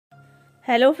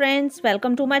Hello friends,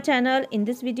 welcome to my channel. In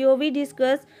this video we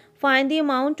discuss find the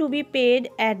amount to be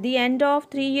paid at the end of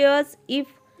 3 years if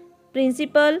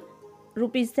principal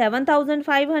rupees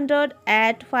 7500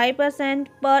 at 5%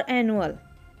 per annual.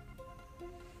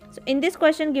 So in this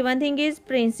question given thing is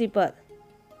principal.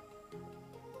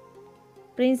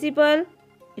 Principal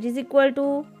it is equal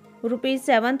to rupees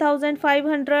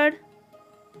 7500.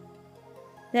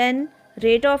 Then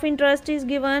rate of interest is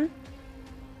given.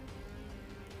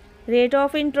 Rate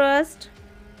of interest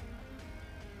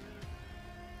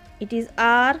it is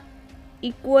R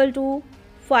equal to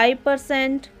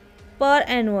 5% per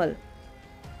annual.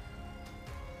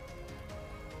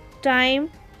 Time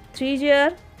 3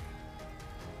 year.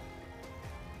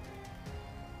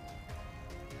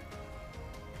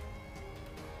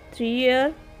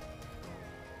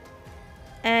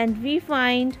 And we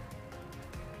find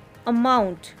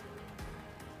amount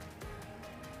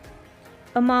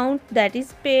that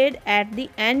is paid at the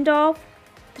end of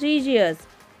 3 years.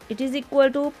 It is equal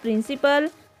to principal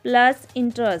plus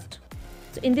interest.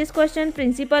 So in this question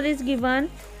principal is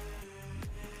given,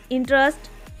 interest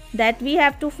that we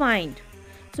have to find.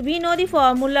 So we know the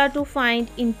formula to find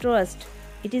interest.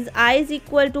 It is I is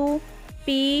equal to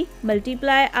P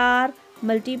multiply R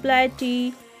multiply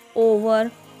T over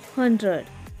 100.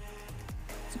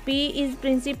 So P is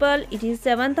principal, it is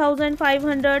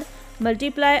 7500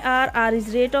 multiply R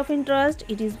is rate of interest,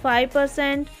 it is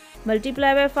 5%,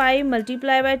 multiply by 5,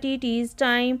 multiply by T is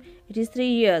time, it is 3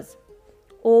 years,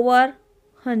 over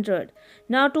 100.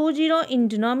 Now 20 in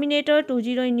denominator,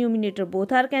 20 in numerator,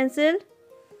 both are cancelled.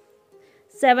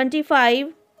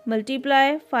 75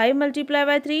 multiply 5 multiply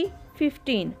by 3,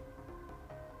 15.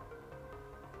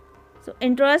 So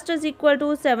interest is equal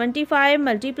to 75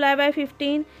 multiply by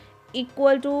 15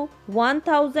 equal to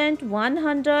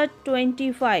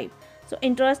 1125. So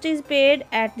interest is paid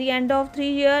at the end of 3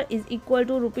 years is equal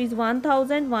to rupees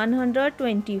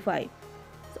 1125.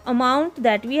 So amount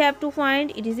that we have to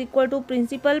find, it is equal to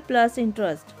principal plus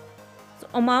interest. So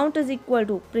amount is equal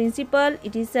to principal,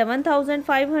 it is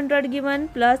 7500 given,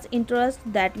 plus interest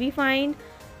that we find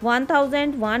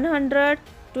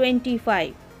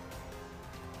 1125.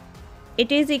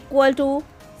 It is equal to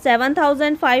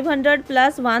 7500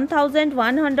 plus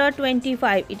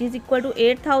 1125. It is equal to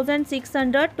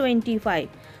 8625.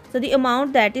 So the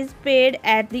amount that is paid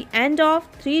at the end of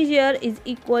 3 years is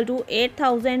equal to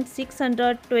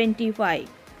 8625.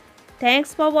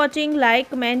 Thanks for watching. Like,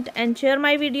 comment and share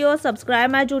my video. Subscribe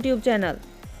my YouTube channel.